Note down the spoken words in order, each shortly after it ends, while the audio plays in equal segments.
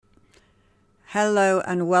Hello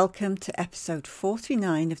and welcome to episode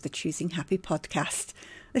 49 of the Choosing Happy podcast.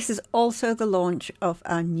 This is also the launch of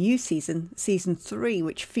our new season, season 3,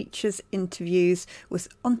 which features interviews with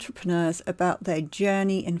entrepreneurs about their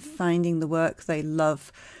journey in finding the work they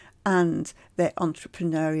love and their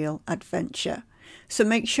entrepreneurial adventure. So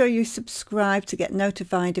make sure you subscribe to get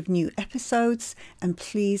notified of new episodes, and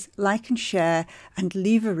please like and share and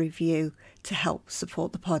leave a review to help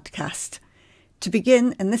support the podcast. To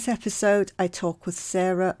begin, in this episode, I talk with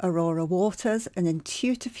Sara Aurora Waters, an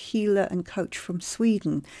intuitive healer and coach from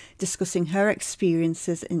Sweden, discussing her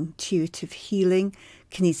experiences in intuitive healing,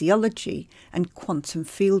 kinesiology, and quantum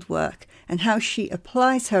field work, and how she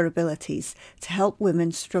applies her abilities to help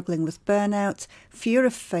women struggling with burnout, fear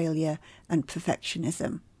of failure, and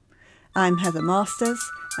perfectionism. I'm Heather Masters,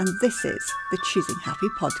 and this is the Choosing Happy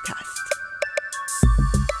podcast.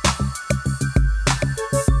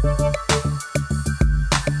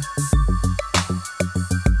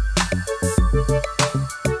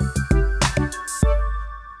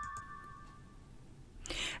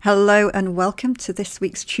 Hello and welcome to this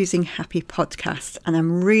week's Choosing Happy podcast, and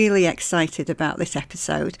I'm really excited about this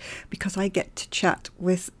episode because I get to chat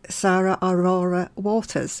with Sara Aurora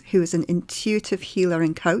Waters, who is an intuitive healer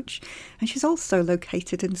and coach, and she's also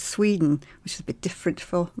located in Sweden, which is a bit different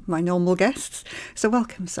for my normal guests. So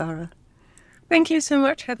welcome, Sara. Thank you so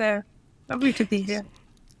much, Heather. Lovely to be here.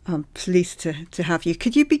 I'm pleased to have you.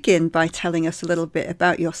 Could you begin by telling us a little bit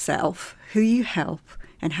about yourself, who you help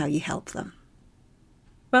and how you help them?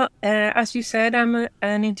 Well, as you said, I'm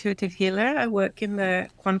an intuitive healer. I work in the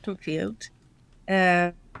quantum field,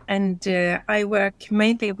 and I work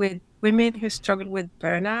mainly with women who struggle with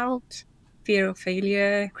burnout, fear of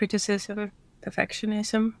failure, criticism,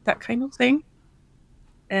 perfectionism, that kind of thing.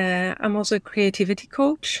 I'm also a creativity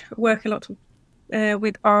coach. I work a lot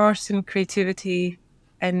with arts and creativity,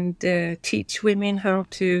 and teach women how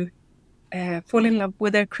to fall in love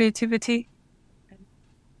with their creativity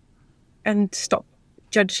and stop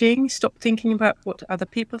judging, stop thinking about what other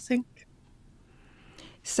people think.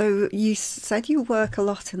 So you said you work a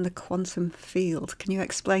lot in the quantum field. Can you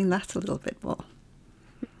explain that a little bit more?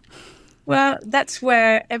 Well, that's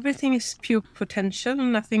where everything is pure potential.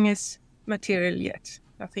 Nothing is material yet.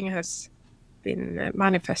 Nothing has been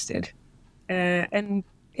manifested. And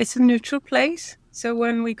it's a neutral place. So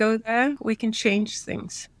when we go there, we can change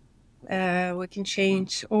things. We can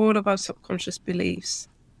change all of our subconscious beliefs.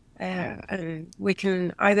 And we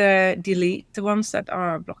can either delete the ones that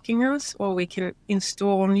are blocking us, or we can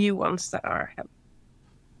install new ones that are helpful.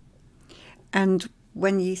 And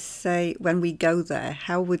when you say when we go there,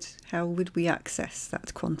 how would we access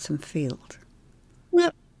that quantum field?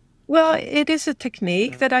 Well, it is a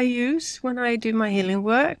technique that I use when I do my healing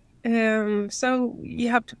work. So you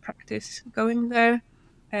have to practice going there.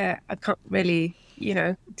 I can't really,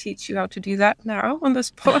 teach you how to do that now on the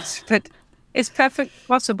spot, but it's perfect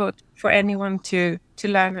possible for anyone to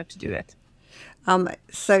learn how to do it.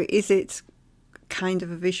 So is it kind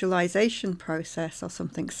of a visualization process or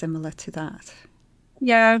something similar to that?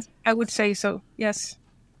 Yeah, I would say so. Yes.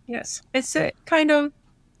 It's a kind of,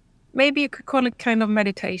 maybe you could call it kind of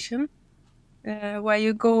meditation, where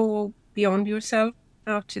you go beyond yourself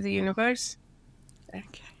out to the universe,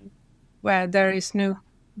 where there is no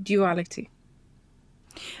duality.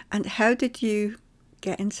 And how did you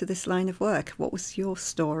get into this line of work? What was your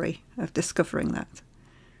story of discovering that?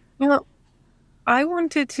 Well, I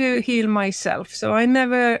wanted to heal myself, so I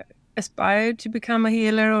never aspired to become a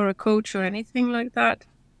healer or a coach or anything like that.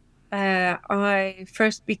 I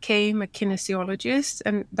first became a kinesiologist,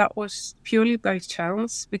 and that was purely by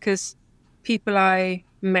chance because people I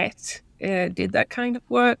met did that kind of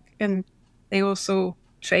work, and they also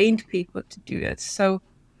trained people to do it. So,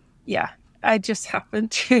 yeah, I just happened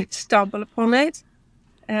to stumble upon it.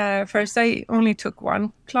 First, I only took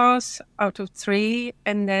one class out of 3,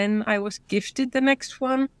 and then I was gifted the next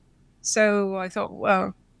one. So I thought,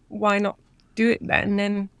 well, why not do it then?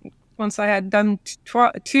 And once I had done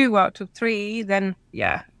 2 out of 3, then,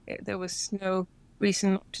 there was no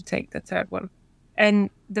reason not to take the third one. And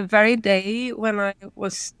the very day when I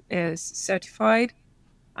was certified,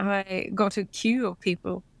 I got a queue of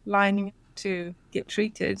people lining up to get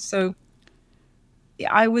treated. So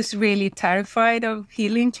I was really terrified of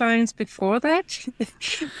healing clients before that,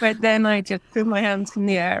 but then I just threw my hands in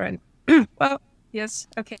the air and, well, yes,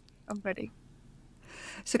 okay, I'm ready.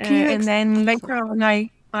 So can you and then later on,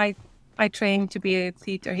 I trained to be a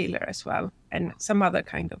theta healer as well, and some other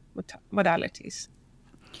kind of modalities.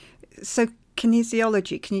 So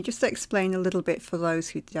kinesiology, can you just explain a little bit for those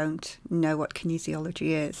who don't know what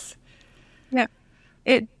kinesiology is? Yeah,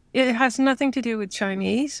 it has nothing to do with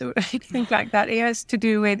Chinese or anything like that. It has to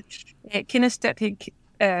do with kinesthetic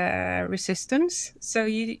resistance. So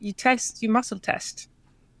you muscle test.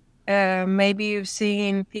 Maybe you've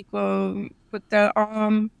seen people put their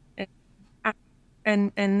arm up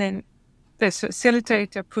and then the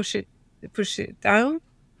facilitator push it down.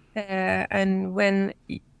 And when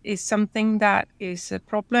it's something that is a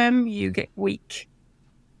problem, you get weak.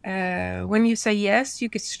 When you say yes, you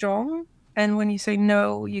get strong, and when you say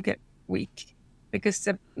no, you get weak, because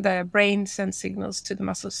the brain sends signals to the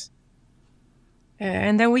muscles.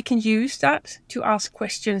 And then we can use that to ask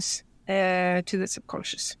questions to the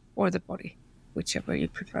subconscious or the body, whichever you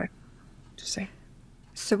prefer to say.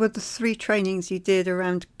 So were the 3 trainings you did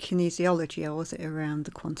around kinesiology, or was it around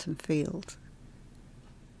the quantum field?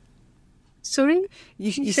 Sorry?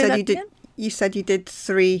 You said you did. Again? You said you did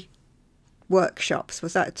 3 workshops.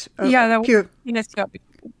 Was that that pure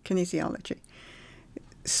kinesiology?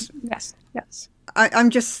 Yes. I'm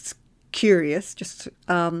just curious.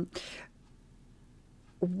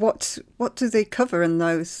 What do they cover in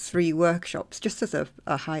those 3 workshops, just as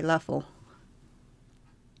a high level?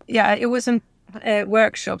 Yeah, it wasn't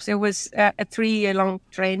workshops. It was a 3-year-long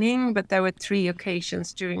training, but there were 3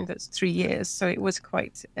 occasions during those 3 years, so it was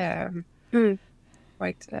quite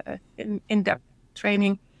in-depth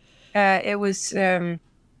training. It was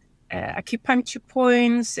acupuncture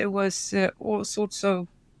points. It was all sorts of,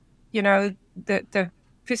 the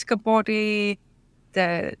physical body,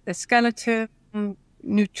 the skeleton,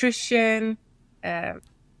 nutrition,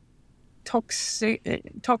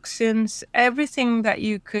 toxins, everything that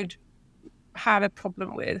you could have a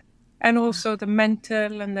problem with, and also the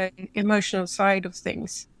mental and the emotional side of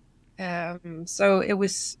things. So it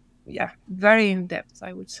was, very in depth,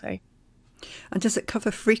 I would say. And does it cover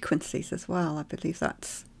frequencies as well? I believe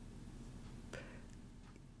that's...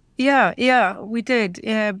 Yeah, we did.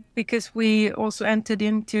 Because we also entered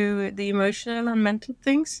into the emotional and mental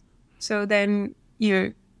things. So then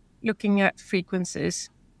you're looking at frequencies.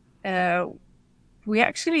 We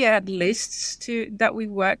actually had lists that we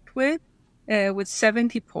worked with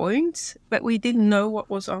 70 points, but we didn't know what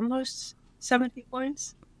was on those 70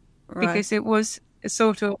 points. Right. Because it was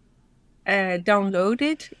sort of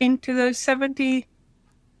downloaded into those 70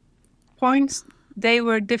 points. They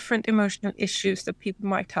were different emotional issues that people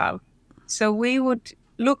might have. So we would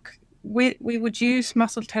we would use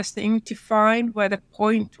muscle testing to find where the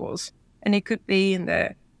point was. And it could be in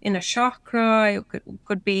a chakra, it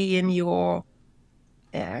could be in your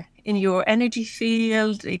energy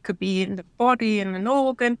field, it could be in the body, in an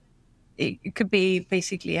organ, it could be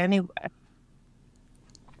basically anywhere.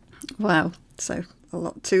 Wow, so a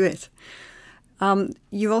lot to it.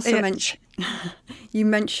 You also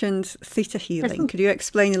mentioned theta healing. Could you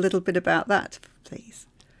explain a little bit about that, please?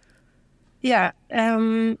 Yeah,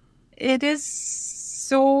 it is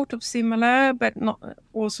sort of similar, but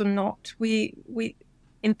also not. We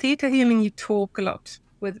in theta healing, you talk a lot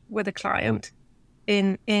with a client.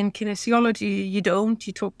 In kinesiology, you don't.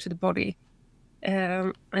 You talk to the body,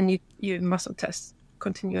 and you muscle test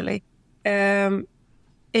continually.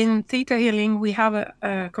 In theta healing, we have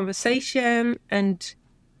a conversation, and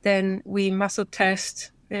then we muscle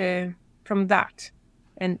test from that,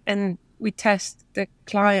 and we test the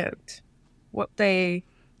client, what they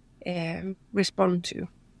respond to.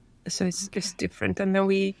 So it's different, and then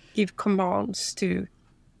we give commands to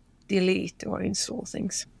delete or install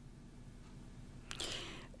things.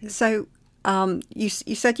 So you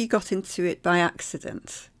said you got into it by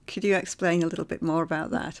accident. Could you explain a little bit more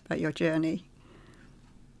about that, about your journey?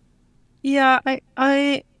 Yeah,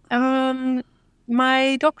 I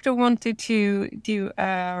my doctor wanted to do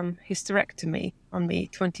hysterectomy on me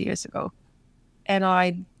 20 years ago, and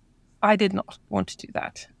I did not want to do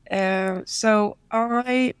that. So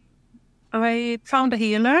I found a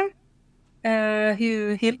healer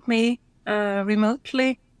who healed me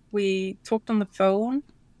remotely. We talked on the phone.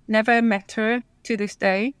 Never met her to this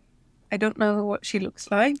day. I don't know what she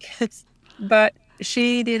looks like, but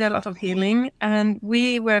she did a lot of healing, and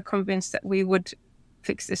we were convinced that we would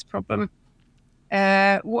fix this problem.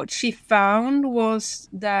 What she found was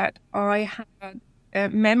that I had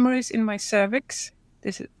memories in my cervix.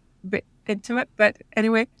 This is a bit intimate, but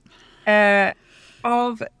anyway,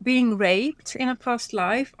 of being raped in a past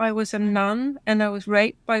life. I was a nun, and I was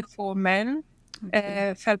raped by 4 men,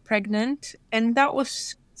 fell pregnant, and that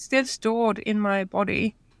was still stored in my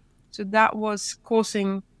body. So that was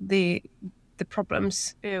causing the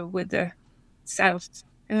problems with the cells.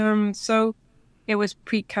 So it was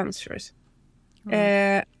precancerous.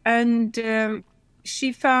 And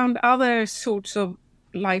she found other sorts of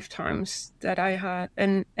lifetimes that I had,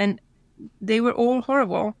 and they were all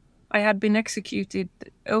horrible. I had been executed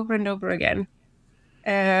over and over again.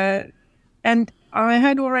 And I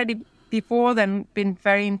had already before then been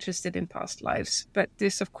very interested in past lives, but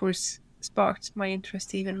this, of course, sparked my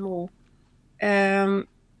interest even more.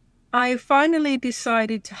 I finally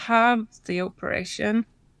decided to have the operation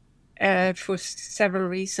for several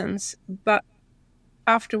reasons, but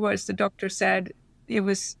afterwards the doctor said it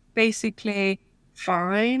was basically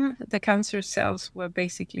fine. The cancer cells were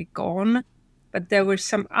basically gone, but there were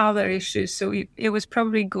some other issues, so it was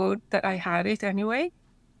probably good that I had it anyway.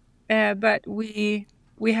 But we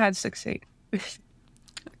had succeed.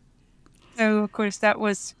 So of course that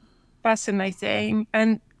was fascinating,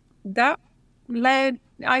 and that led.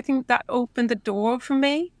 I think that opened the door for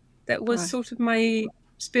me. That was Right. sort of my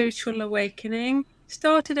spiritual awakening.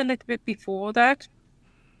 Started a little bit before that.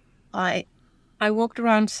 I walked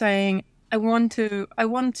around saying I want to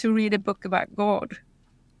read a book about God,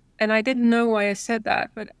 and I didn't know why I said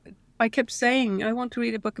that, but I kept saying I want to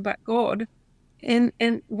read a book about God. And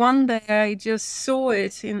one day I just saw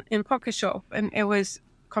it in pocket shop, and it was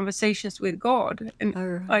Conversations with God, and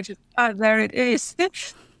Oh, I just there it is.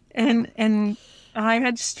 and I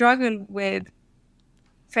had struggled with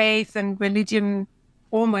faith and religion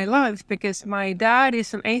all my life because my dad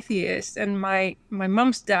is an atheist and my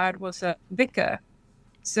mom's dad was a vicar,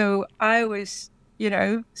 so I was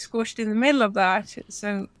squashed in the middle of that.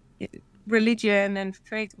 So religion and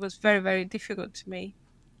faith was very, very difficult to me.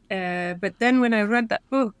 But then when I read that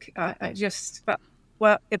book, I just felt,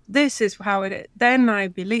 well, if this is how it is, then I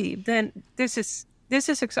believe. Then this is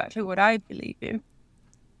exactly what I believe in.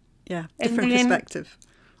 yeah, And different then, perspective.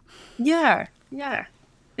 yeah,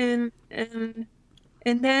 and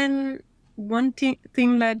then one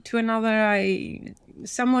thing led to another.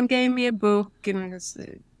 Someone gave me a book,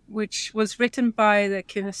 which was written by the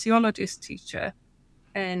kinesiologist teacher,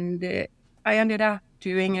 and I ended up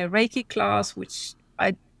doing a Reiki class, which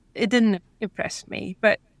it didn't impress me,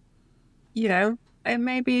 but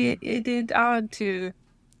maybe it did add to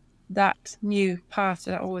that new path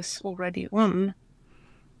that I was already on.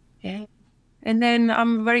 Yeah. And then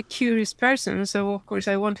I'm a very curious person, so of course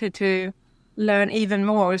I wanted to learn even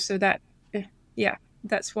more. So that, yeah,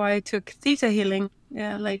 that's why I took theta healing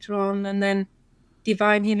later on, and then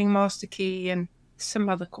divine healing master key and some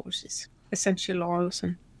other courses, essential oils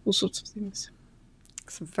and all sorts of things.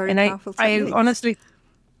 Some very And powerful I techniques. honestly,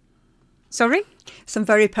 sorry? Some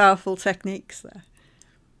very powerful techniques there.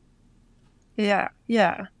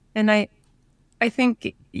 Yeah. And I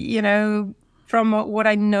think, from what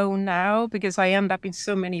I know now, because I end up in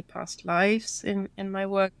so many past lives in my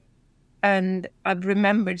work, and I've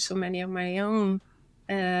remembered so many of my own,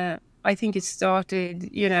 I think it started,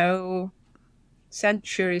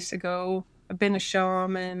 centuries ago. I've been a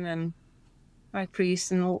shaman and high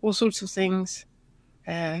priest and all sorts of things.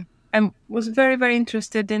 And was very, very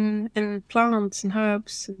interested in plants and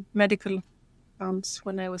herbs and medical plants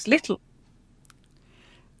when I was little.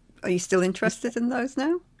 Are you still interested in those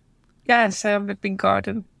now? Yes, I have a big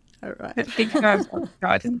garden. All right. A big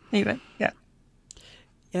garden, even. Yeah.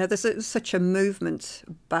 Yeah, such a movement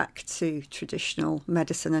back to traditional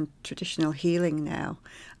medicine and traditional healing now.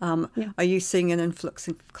 Yeah. Are you seeing an influx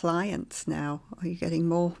of clients now? Are you getting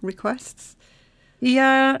more requests?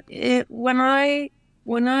 Yeah. When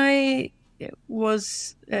I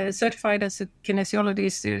was certified as a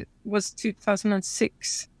kinesiologist, it was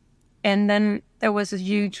 2006, and then there was a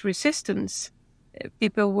huge resistance.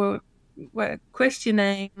 People were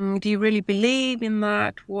questioning, do you really believe in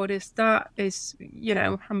that? What is that? Is,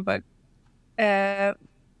 humbug.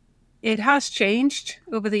 It has changed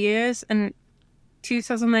over the years, and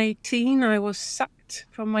 2018 I was sacked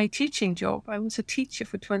from my teaching job. I was a teacher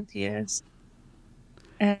for 20 years.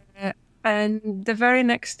 And the very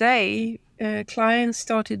next day, clients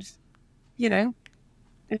started, you know,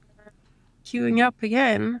 uh, queuing up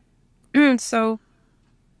again. So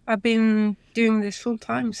I've been doing this full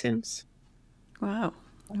time since. Wow.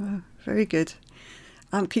 Wow, very good.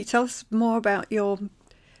 Can you tell us more about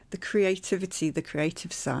the creativity, the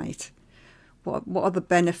creative side? What are the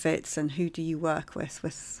benefits, and who do you work with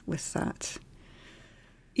that?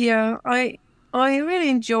 Yeah, I really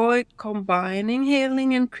enjoy combining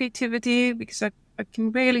healing and creativity because I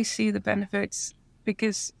can really see the benefits,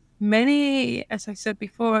 because many, as I said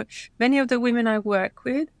before, many of the women I work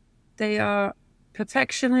with, they are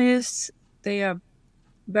perfectionists, they are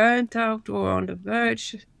burnt out or on the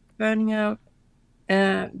verge of burning out,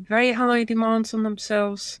 very high demands on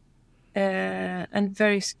themselves, and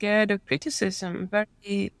very scared of criticism,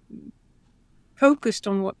 very focused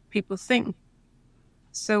on what people think.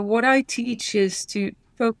 So what I teach is to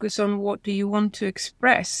focus on what do you want to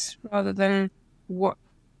express rather than what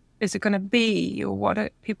is it going to be, or what are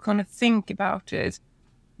people going to think about it?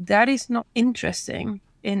 That is not interesting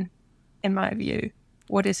in my view.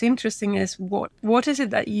 What is interesting is what is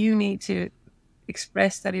it that you need to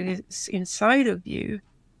express that it is inside of you.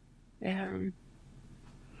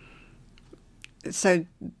 So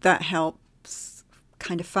that helps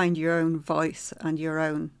kind of find your own voice and your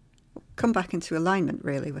own, come back into alignment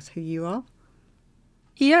really with who you are.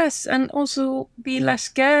 Yes, and also be less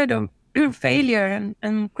scared of failure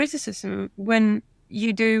and criticism when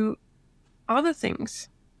you do other things.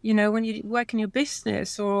 You know, when you work in your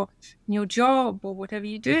business or in your job or whatever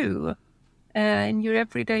you do in your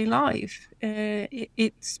everyday life,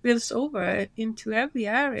 it spills over into every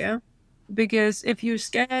area. Because if you're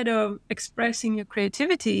scared of expressing your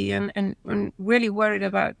creativity and really worried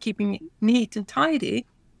about keeping it neat and tidy,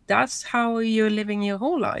 that's how you're living your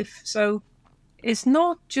whole life. So it's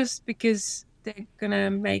not just because they're gonna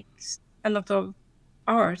make a lot of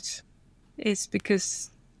art. It's because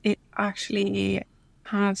it actually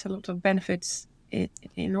has a lot of benefits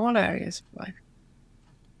in all areas of life.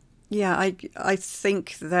 Yeah, I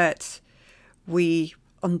think that we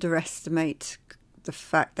underestimate the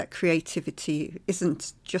fact that creativity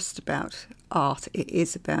isn't just about art. It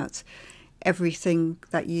is about everything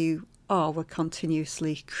that you are. We're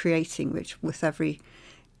continuously creating, which with every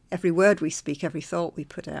word we speak, every thought we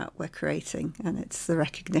put out, we're creating. And it's the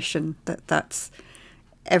recognition that that's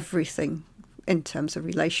everything in terms of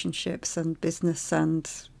relationships and business and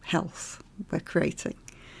health we're creating.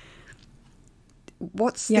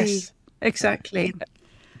 What's yes, exactly.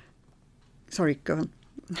 Sorry, go on.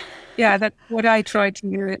 Yeah, that's what I try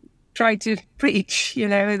to preach, you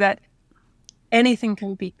know, that anything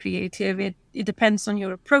can be creative. It depends on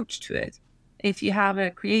your approach to it. If you have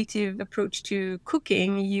a creative approach to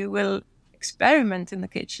cooking, you will experiment in the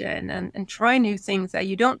kitchen and try new things that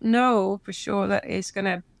you don't know for sure that is going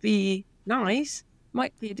to be nice.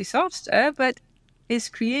 Might be a disaster, but it's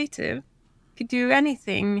creative. You could do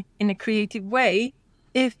anything in a creative way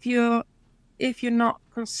if you're not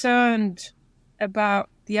concerned about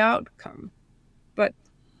the outcome. But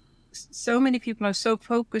so many people are so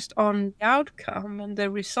focused on the outcome and the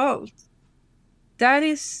result. That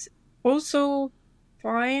is also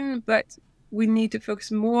fine, but we need to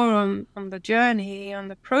focus more on the journey, on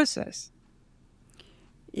the process.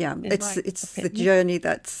 Yeah, it's the journey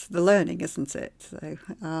that's the learning, isn't it? So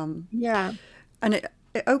yeah, and it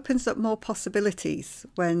opens up more possibilities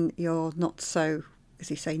when you're not so, as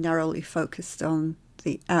you say, narrowly focused on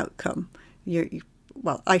the outcome.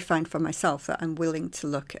 Well, I find for myself that I'm willing to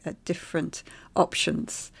look at different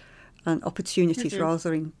options and opportunities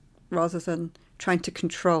rather than trying to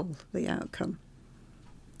control the outcome.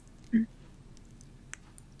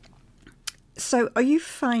 So are you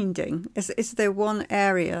finding, is there one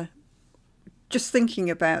area, just thinking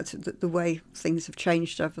about the way things have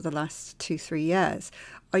changed over the last 2-3 years,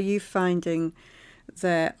 are you finding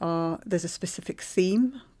there's a specific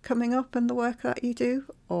theme coming up in the work that you do,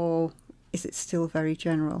 or is it still very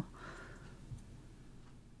general?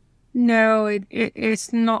 No,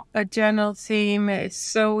 it's not a general theme. It's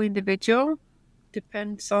so individual.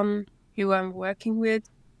 Depends on who I'm working with.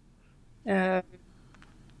 Yeah.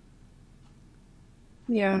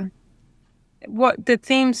 What the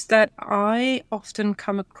themes that I often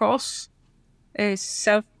come across is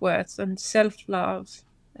self-worth and self-love,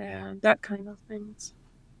 that kind of things.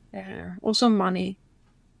 Also money.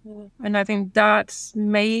 And I think that's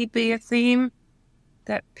maybe a theme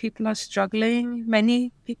that people are struggling.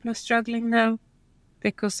 Many people are struggling now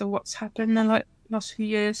because of what's happened in the last few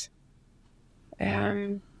years.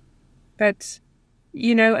 But,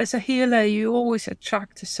 you know, as a healer, you always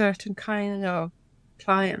attract a certain kind of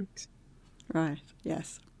client. Right,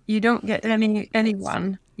 yes. You don't get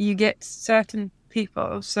anyone, you get certain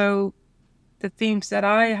people. So the themes that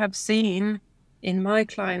I have seen in my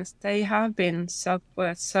clients, they have been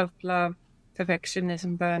self-worth, self-love,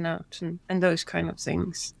 perfectionism, burnout, and those kind of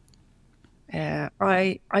things.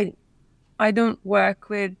 I don't work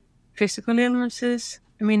with physical illnesses.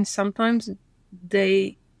 I mean, sometimes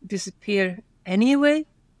they disappear anyway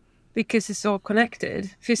because it's all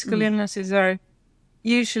connected. Physical illnesses are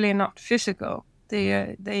usually not physical.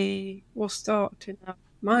 They will start in our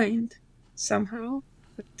mind somehow.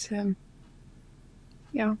 But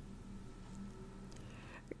yeah,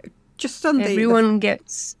 Just on everyone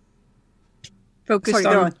gets focused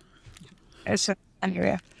Sorry, on a certain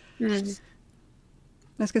area. I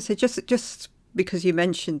was going to say, just because you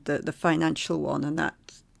mentioned the financial one, and that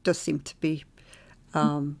does seem to be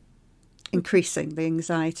increasing, the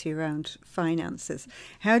anxiety around finances.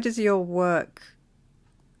 How does your work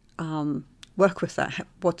with that?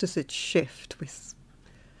 What does it shift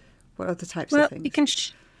What other types Well, of things? you can,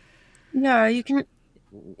 you can.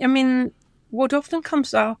 I mean, what often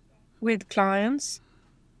comes up with clients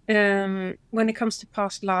when it comes to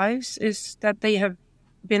past lives is that they have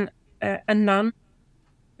been a nun.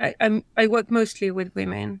 I work mostly with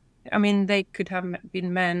women. I mean, they could have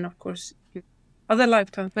been men, of course, in other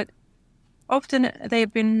lifetimes, but often they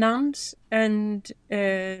have been nuns, and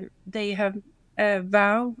they have a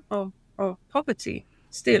vow of poverty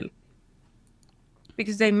still,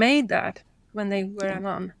 because they made that when they were Yeah. a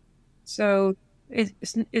nun. So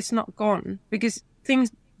it's not gone, because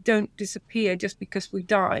things don't disappear just because we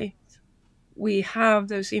die. We have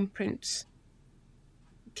those imprints,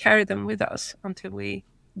 carry them with us until we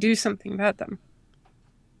do something about them.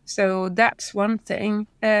 So that's one thing.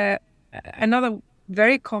 Another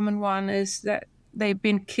very common one is that they've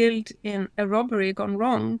been killed in a robbery gone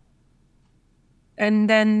wrong, and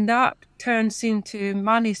then that turns into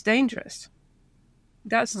money's dangerous.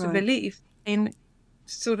 That's the Right. belief in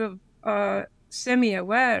sort of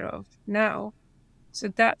semi-aware of now. So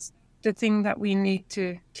that's the thing that we need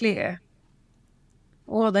to clear.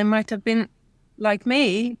 Or they might have been, like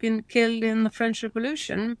me, been killed in the French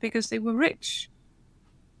Revolution because they were rich,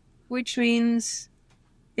 which means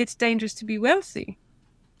it's dangerous to be wealthy.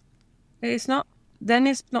 It's not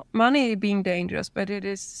money being dangerous, but it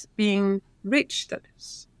is being rich that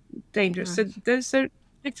is dangerous. Right. So those are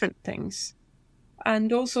different things.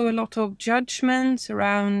 And also a lot of judgments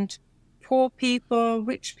around poor people,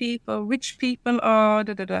 rich people. Rich people are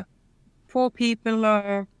da da da. Poor people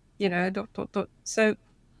are, dot dot dot. So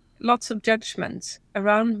lots of judgments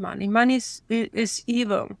around money. Money is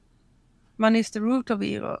evil. Money is the root of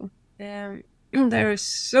evil. There are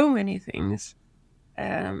so many things.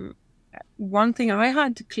 One thing I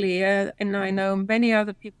had to clear, and I know many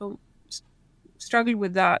other people struggle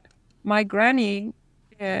with that. My granny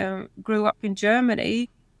grew up in Germany,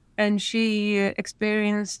 and she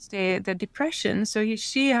experienced the depression. So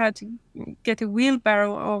she had to get a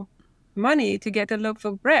wheelbarrow of money to get a loaf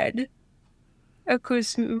of bread. Of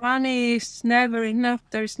course, money is never enough.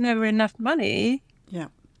 There's never enough money. Yeah.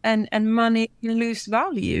 And money can lose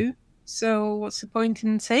value. So what's the point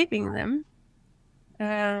in saving them?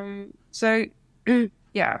 So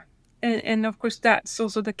yeah. And of course, that's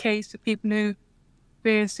also the case for people who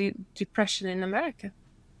experience the depression in America.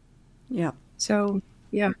 Yeah. So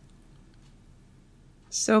yeah.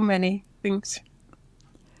 So many things.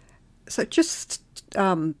 So just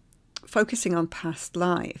focusing on past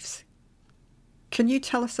lives, can you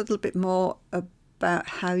tell us a little bit more about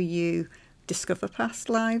how you discover past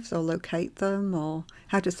lives or locate them, or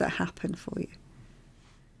how does that happen for you?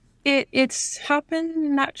 It's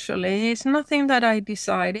happened naturally. It's nothing that I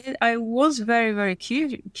decided. I was very, very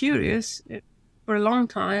curious for a long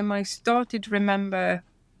time. I started to remember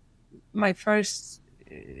my first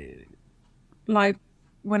life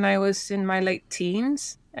when I was in my late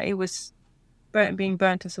teens. It was being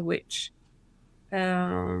burnt as a witch.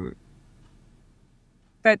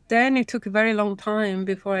 But then it took a very long time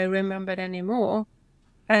before I remembered any more.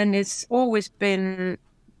 And it's always been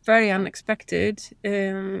very unexpected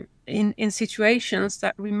in situations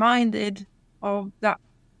that reminded of that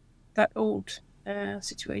old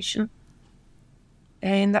situation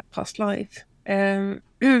in that past life.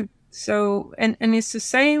 So and it's the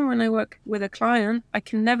same when I work with a client. I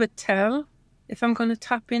can never tell if I'm going to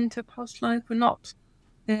tap into a past life or not.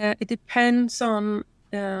 It depends on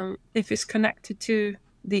if it's connected to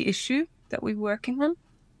the issue that we're working on.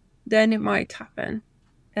 Then it might happen.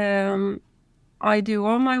 I do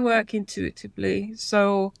all my work intuitively,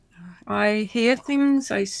 so I hear things,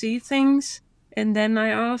 I see things, and then I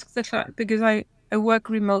ask the client, because I work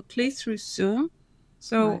remotely through Zoom,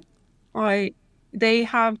 so they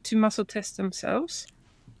have to muscle test themselves.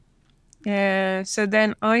 So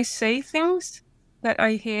then I say things that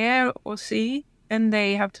I hear or see, and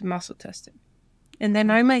they have to muscle test it. And then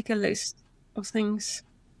I make a list of things,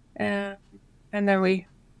 and then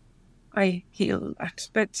I heal that.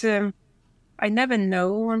 But I never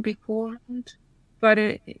know one beforehand. But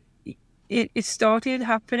it started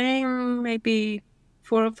happening maybe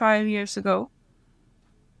 4 or 5 years ago,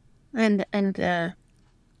 and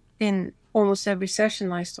in almost every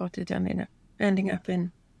session I started ending up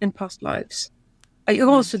in past lives. I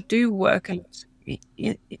also do work a lot,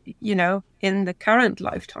 in the current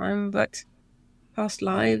lifetime, but past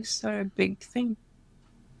lives are a big thing.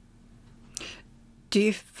 Do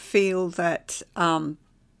you feel that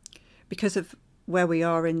because of where we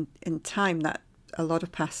are in time, that a lot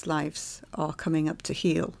of past lives are coming up to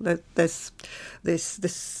heal? There's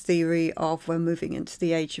this theory of we're moving into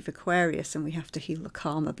the age of Aquarius and we have to heal the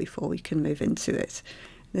karma before we can move into it.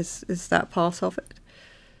 Is that part of it?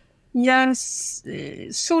 Yes,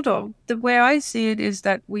 sort of. The way I see it is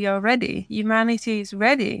that we are ready. Humanity is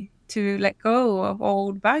ready to let go of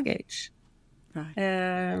old baggage. Right.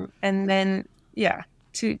 And then, yeah,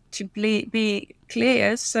 to be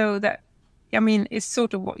clear so that, I mean, it's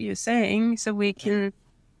sort of what you're saying, so we can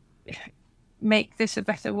make this a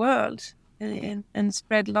better world and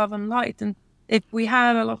spread love and light. And if we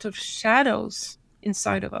have a lot of shadows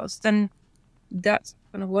inside of us, then that's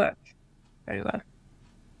going to work very well.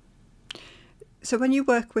 So when you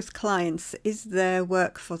work with clients, is there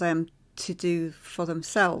work for them to do for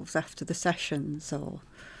themselves after the sessions, or?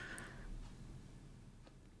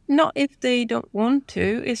 Not if they don't want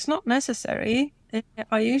to. It's not necessary.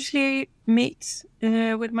 I usually meet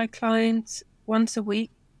with my clients once a week,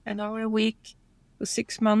 an hour a week, for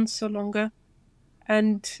 6 months or longer.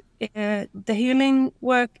 And the healing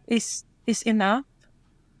work is enough,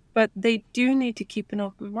 but they do need to keep an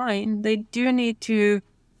open mind. They do need to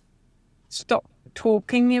stop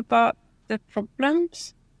talking about the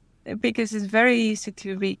problems because it's very easy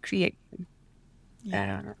to recreate them.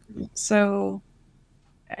 Yeah. So,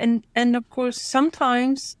 and of course,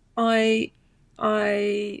 sometimes I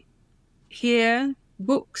hear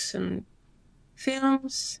books and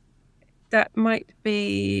films that might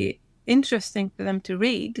be interesting for them to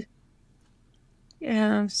read.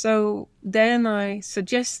 So then I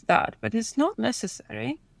suggest that, but it's not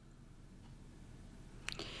necessary.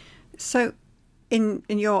 So in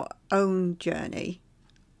your own journey,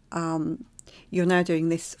 you're now doing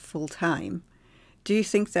this full time. Do you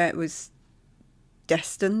think that it was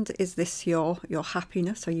destined? Is this your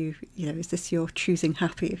happiness? Are you know, is this your choosing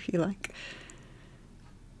happy, if you like?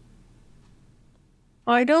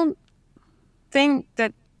 I don't think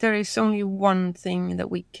that there is only one thing that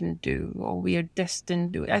we can do or we are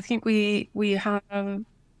destined to do. I think we have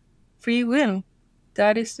free will.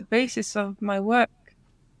 That is the basis of my work.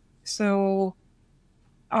 So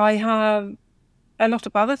I have a lot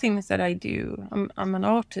of other things that I do. I'm an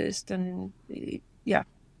artist, and yeah,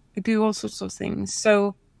 I do all sorts of things.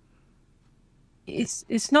 So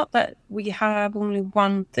it's not that we have only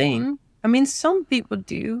one thing. I mean, some people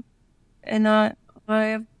do, and I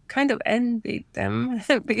have kind of envied them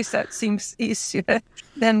because that seems easier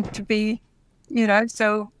than to be,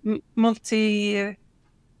 so multi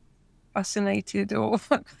fascinated, or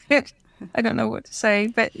I don't know what to say,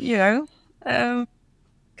 but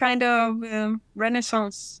kind of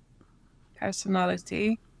Renaissance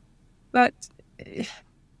personality. But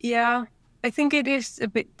yeah, I think it is a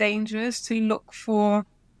bit dangerous to look for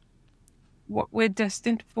what we're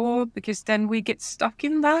destined for, because then we get stuck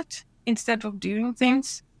in that instead of doing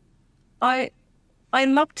things. I I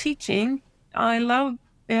love teaching. I love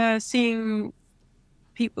seeing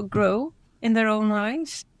people grow in their own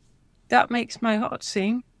eyes. That makes my heart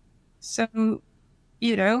sing. So,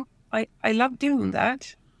 I love doing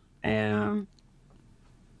that. Um,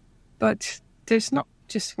 but there's not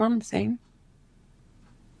just one thing.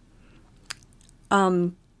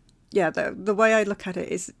 Yeah, the way I look at it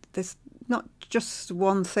is there's not just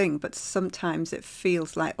one thing, but sometimes it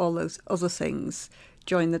feels like all those other things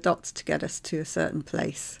join the dots to get us to a certain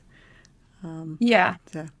place. Yeah,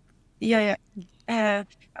 So, yeah, yeah.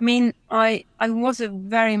 I mean, I was a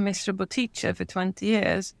very miserable teacher for 20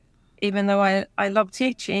 years, even though I love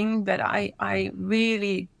teaching, but I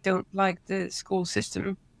really don't like the school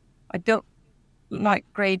system. I don't like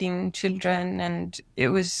grading children, and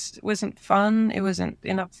wasn't fun. It wasn't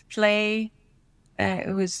enough play.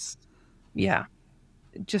 It was, yeah,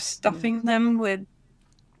 just yeah, stuffing them with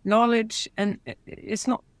knowledge, and it's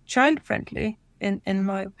not child friendly in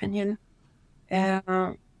my opinion.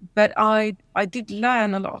 Uh, but I did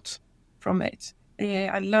learn a lot from it.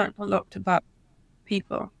 I learned a lot about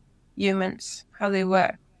people, humans, how they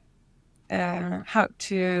work, how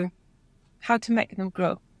to make them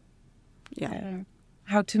grow, yeah,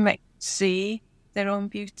 how to make see their own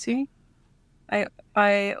beauty.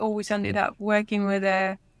 I always ended up working with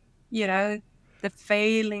the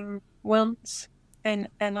failing ones, and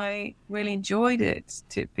I really enjoyed it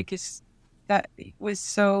too, because that it was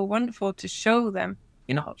so wonderful to show them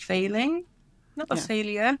you're not failing, not a yeah,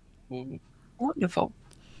 failure. Wonderful.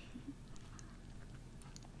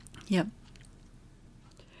 yeah.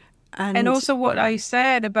 And And also what I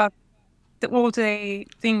said about all the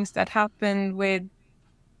things that happened with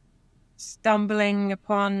stumbling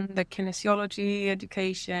upon the kinesiology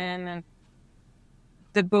education and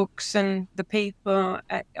the books and the paper.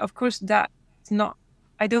 Of course, that's not.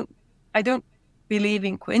 I don't. I don't believe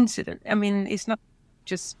in coincidence. I mean, it's not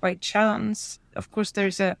just by chance. Of course,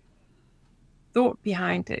 there's a thought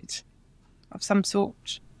behind it of some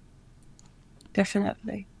sort.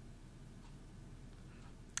 Definitely.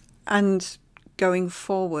 And going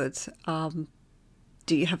forward,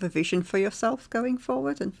 do you have a vision for yourself going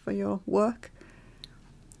forward and for your work?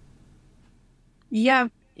 Yeah,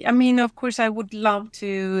 I mean, of course, I would love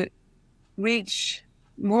to reach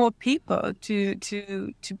more people to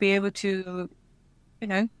be able to,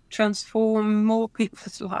 transform more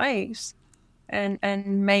people's lives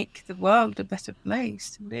and make the world a better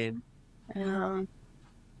place to live.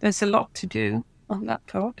 There's a lot to do on that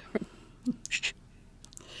part.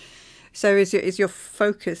 So is your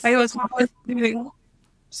focus? I was doing.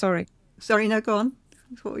 Sorry. Sorry, no, go on.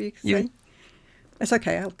 What were you saying? It's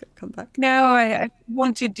okay. I'll come back. No, I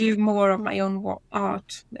want to do more of my own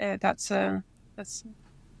art.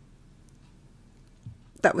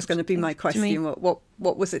 That was going to be my question.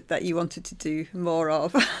 What was it that you wanted to do more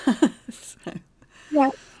of? So.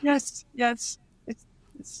 Yeah. Yes.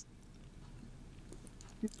 It's...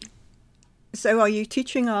 So, are you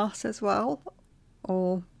teaching art as well,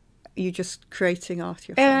 or are you just creating art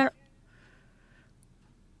yourself?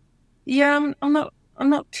 Yeah, I'm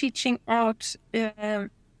not teaching art as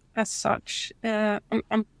such.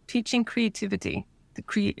 I'm teaching creativity, the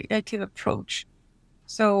creative approach.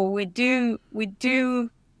 So we do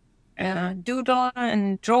doodle and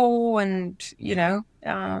draw and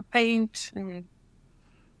paint and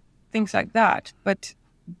things like that. But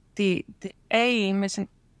the aim isn't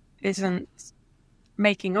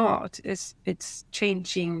making art. It's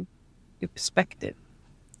changing your perspective.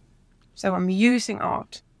 So I'm using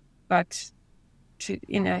art, but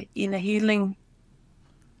in a healing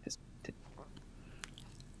perspective.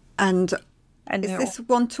 And is this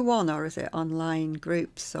one-to-one or is it online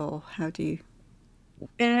groups, or how do you?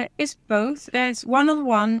 It's both. It's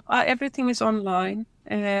one-on-one. Everything is online.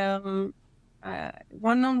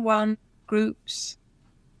 One-on-one groups.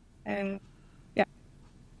 Yeah.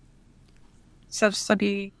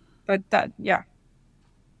 Self-study, but that, yeah.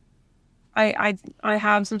 I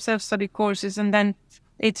have some self-study courses, and then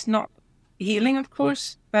it's not healing, of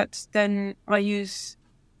course, but then I use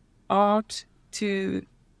art to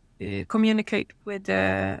communicate with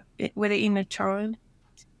the inner child,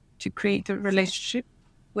 to create a relationship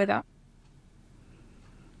with that.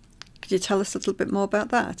 Could you tell us a little bit more about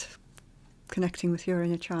that? Connecting with your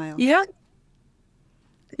inner child. Yeah.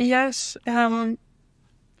 Yes.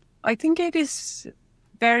 I think it is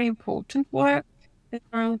very important work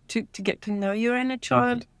to get to know your inner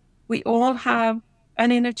child. We all have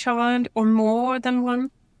an inner child, or more than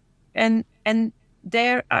one, and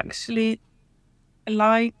they're actually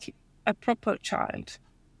like a proper child.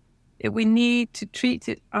 We need to treat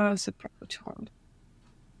it as a proper child.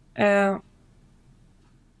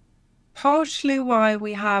 Partially why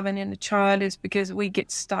we have an inner child is because we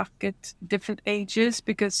get stuck at different ages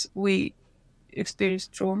because we experience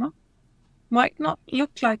trauma. Might not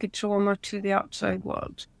look like a trauma to the outside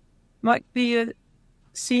world. Might be a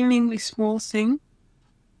seemingly small thing,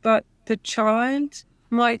 but the child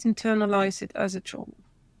might internalize it as a trauma.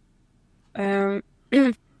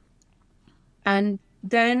 And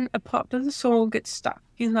then a part of the soul gets stuck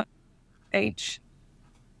in that age.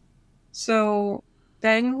 So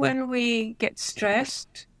then when we get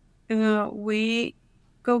stressed, we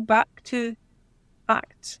go back to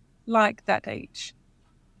act like that age.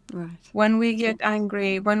 Right. When we get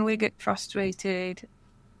angry, when we get frustrated,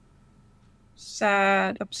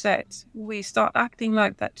 sad, upset, we start acting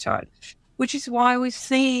like that child, which is why we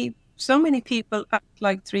see so many people act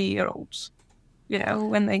like 3-year-olds,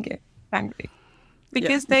 when they get angry.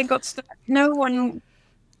 Because they got stuck. No one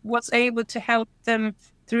was able to help them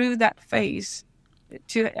through that phase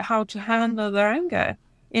to how to handle their anger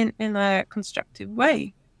in a constructive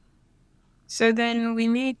way. So then we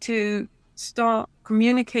need to start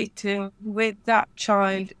communicating with that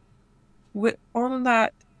child on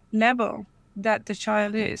that level that the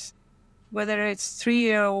child is, whether it's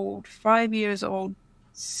 3-year-old, 5 years old,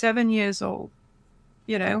 7 years old,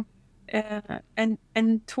 and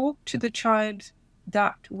talk to the child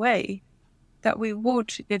that way that we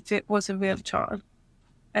would if it was a real child.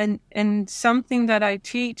 And something that I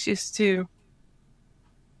teach is to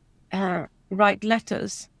write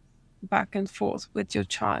letters back and forth with your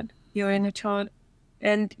child, your inner child.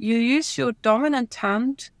 And you use your dominant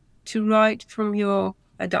hand to write from your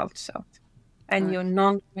adult self, and your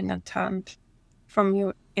non-dominant hand from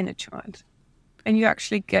your inner child. And you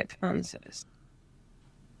actually get answers.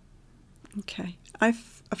 Okay.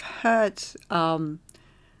 I've heard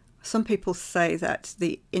some people say that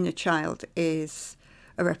the inner child is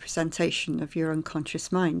a representation of your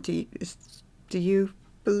unconscious mind. Do you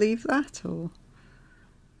believe that, or?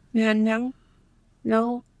 Yeah, no,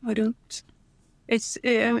 I don't. It's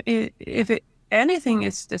if anything,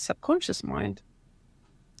 it's the subconscious mind.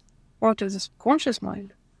 part of the subconscious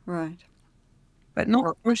mind. Right. But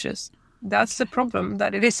not conscious. That's the problem,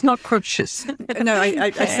 that it is not conscious. No,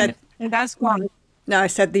 I said... And that's why. No, I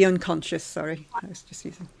said the unconscious, sorry. I was just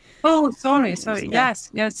using... Oh, sorry. Yeah.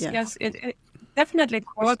 Yes. It definitely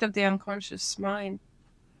part of the unconscious mind.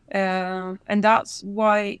 And that's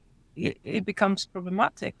why it becomes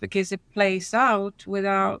problematic, because it plays out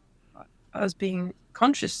without us being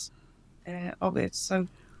conscious of it. So,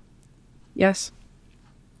 yes.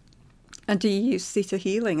 And do you use theta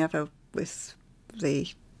healing ever with the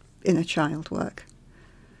inner child work?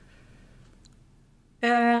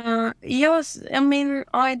 Yes, I mean,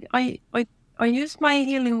 I use my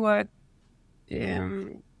healing work.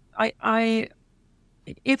 I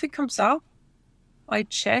if it comes up, I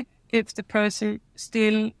check if the person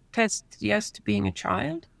still tests yes to being a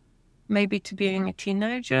child, maybe to being a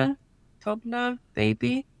teenager, toddler,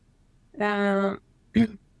 baby, and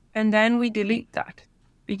then we delete that,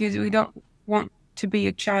 because we don't want to be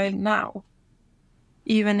a child now,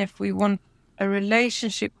 even if we want a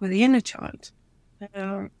relationship with the inner child.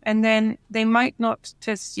 And then they might not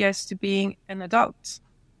test yes to being an adult.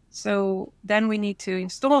 So then we need to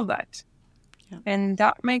install that. Yeah. And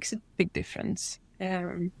that makes a big difference.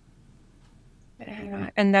 And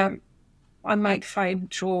then I might find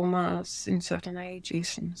traumas in certain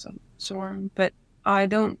ages and so on. But I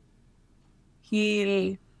don't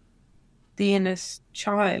heal the inner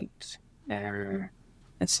child as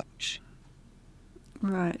such.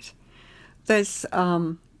 Right. There's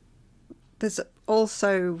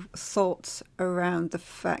also thoughts around the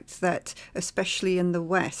fact that, especially in the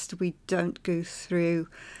West, we don't go through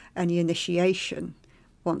any initiation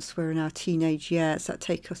once we're in our teenage years that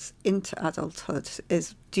take us into adulthood. Do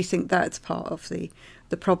you think that's part of the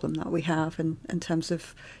problem that we have in terms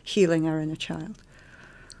of healing our inner child?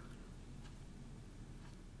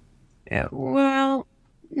 Yeah, well,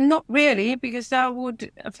 not really, because that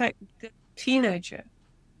would affect the teenager,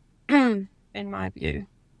 in my view.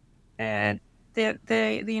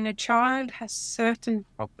 The inner child has certain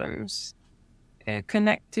problems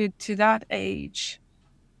connected to that age,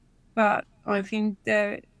 but I think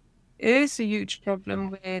there is a huge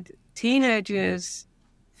problem with teenagers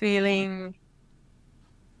feeling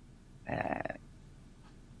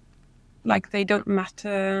like they don't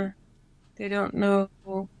matter, they don't know,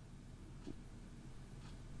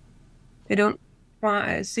 they don't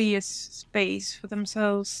see a space for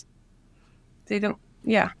themselves, they don't,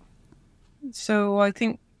 yeah. So I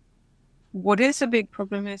think what is a big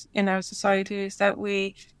problem is in our society is that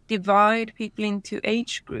we divide people into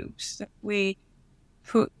age groups, that we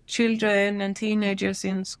put children and teenagers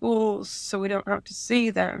in schools so we don't have to see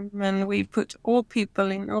them, and we put all people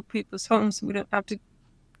in all people's homes so we don't have to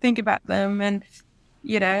think about them, and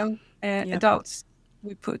Yep. adults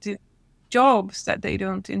we put in jobs that they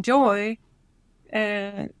don't enjoy,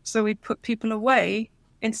 so we put people away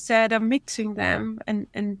instead of mixing them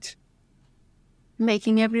and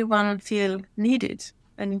making everyone feel needed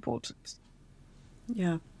and important.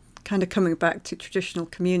 Yeah, kind of coming back to traditional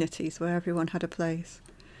communities where everyone had a place.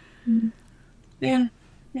 Mm. Yeah.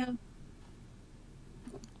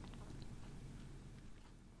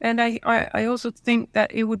 And I also think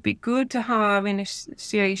that it would be good to have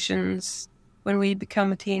initiations when we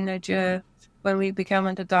become a teenager, when we become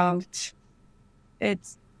an adult.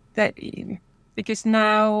 It's that, because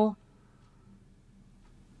now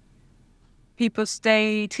people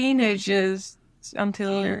stay teenagers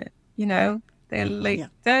until, they're late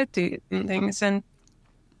 30s and things. And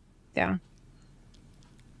yeah.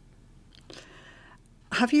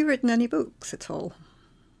 Have you written any books at all?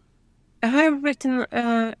 I have written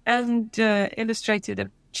and illustrated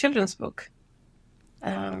a children's book.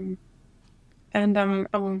 And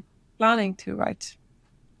I'm planning to write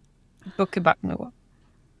a book about Noah.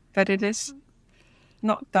 But it is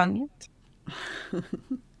not done yet.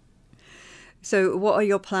 So what are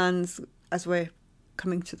your plans as we're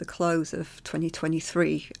coming to the close of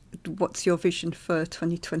 2023? What's your vision for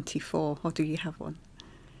 2024, or do you have one?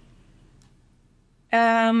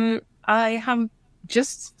 I have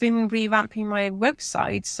just been revamping my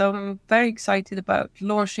website, so I'm very excited about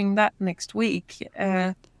launching that next week.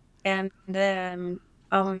 And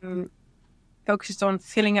I'm focused on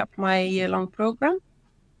filling up my year-long program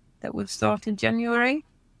that will start in January.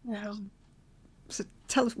 So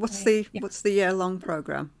tell us, what's the year-long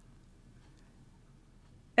program?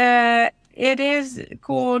 It is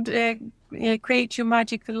called Create Your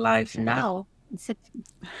Magical Life Now.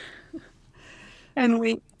 And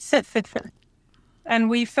we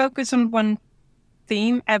focus on one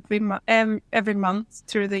theme every month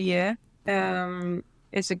through the year.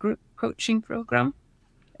 It's a group coaching program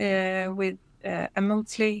with a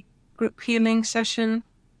monthly group healing session,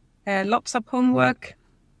 lots of homework.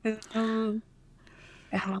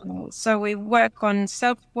 So we work on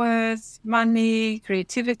self-worth, money,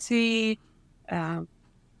 creativity,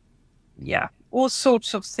 all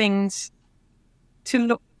sorts of things to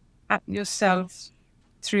look at yourself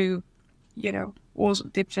through, all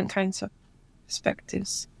different kinds of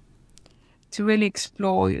perspectives, to really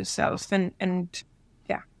explore yourself and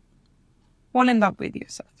fall in love with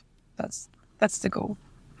yourself. That's the goal.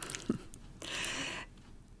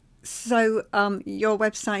 So your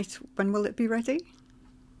website, when will it be ready?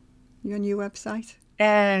 Your new website?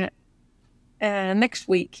 Next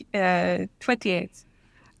week, 28th.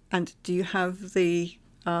 And do you have the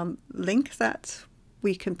link that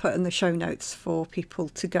we can put in the show notes for people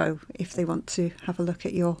to go if they want to have a look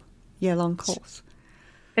at your year-long course?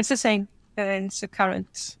 It's the same. It's the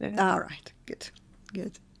current. All right.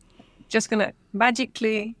 Good. Just going to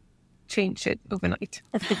magically change it overnight.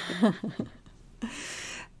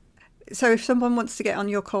 So if someone wants to get on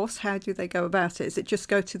your course, how do they go about it? Is it just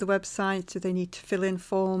go to the website? Do they need to fill in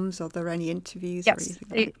forms? Are there any interviews? Yes, or anything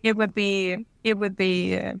like that? it would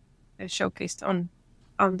be showcased on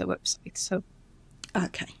the website. So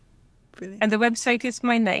Okay, brilliant. and the website is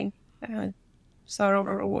my name,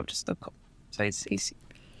 Sara.com. So it's easy.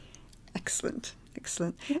 Excellent.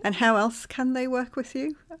 And how else can they work with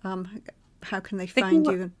you? How can they find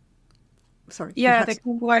you? Sorry. Yeah, they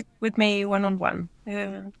can work with me one-on-one.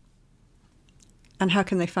 And how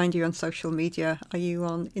can they find you on social media? Are you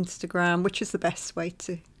on Instagram? Which is the best way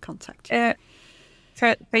to contact you?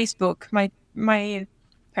 Facebook. My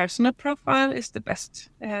personal profile is the best.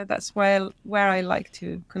 That's where I like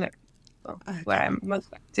to connect. Where I'm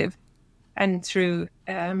most active, and through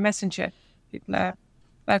Messenger, people are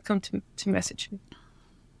welcome to message me.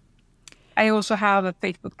 I also have a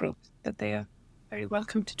Facebook group that they are very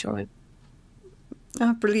welcome to join.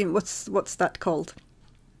 Oh, brilliant! What's that called?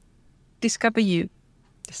 Discover You.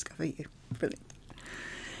 Discover You. Brilliant.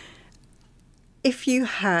 If you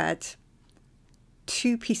had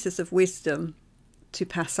 2 pieces of wisdom to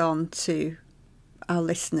pass on to our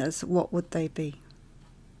listeners, what would they be?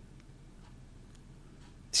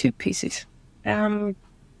 2 pieces.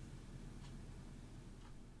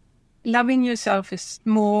 Loving yourself is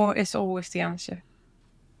always the answer.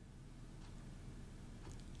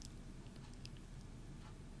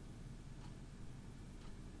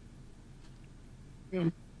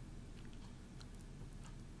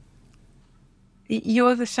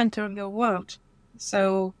 You're the center of your world,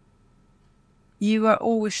 so you are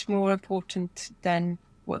always more important than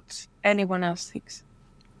what anyone else thinks.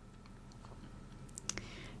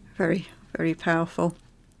 Very, very powerful.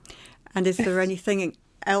 And is there anything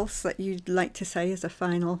else that you'd like to say as a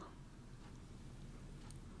final?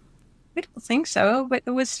 I don't think so, but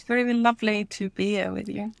it was very lovely to be here with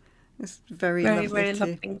you. It's very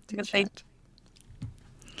lovely to chat.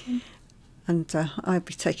 And I'll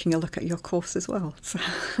be taking a look at your course as well.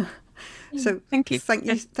 So thank you.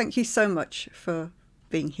 Thank you so much for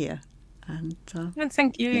being here. And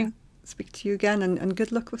thank you. Yeah, speak to you again, and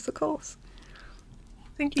good luck with the course.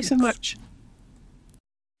 Thank you so much.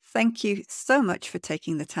 Thank you so much for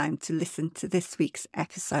taking the time to listen to this week's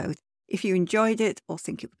episode. If you enjoyed it or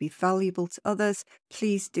think it would be valuable to others,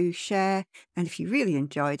 please do share. And if you really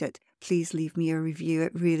enjoyed it, please leave me a review.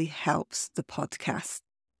 It really helps the podcast.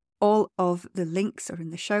 All of the links are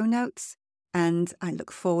in the show notes, and I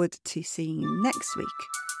look forward to seeing you next week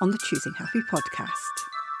on the Choosing Happy podcast.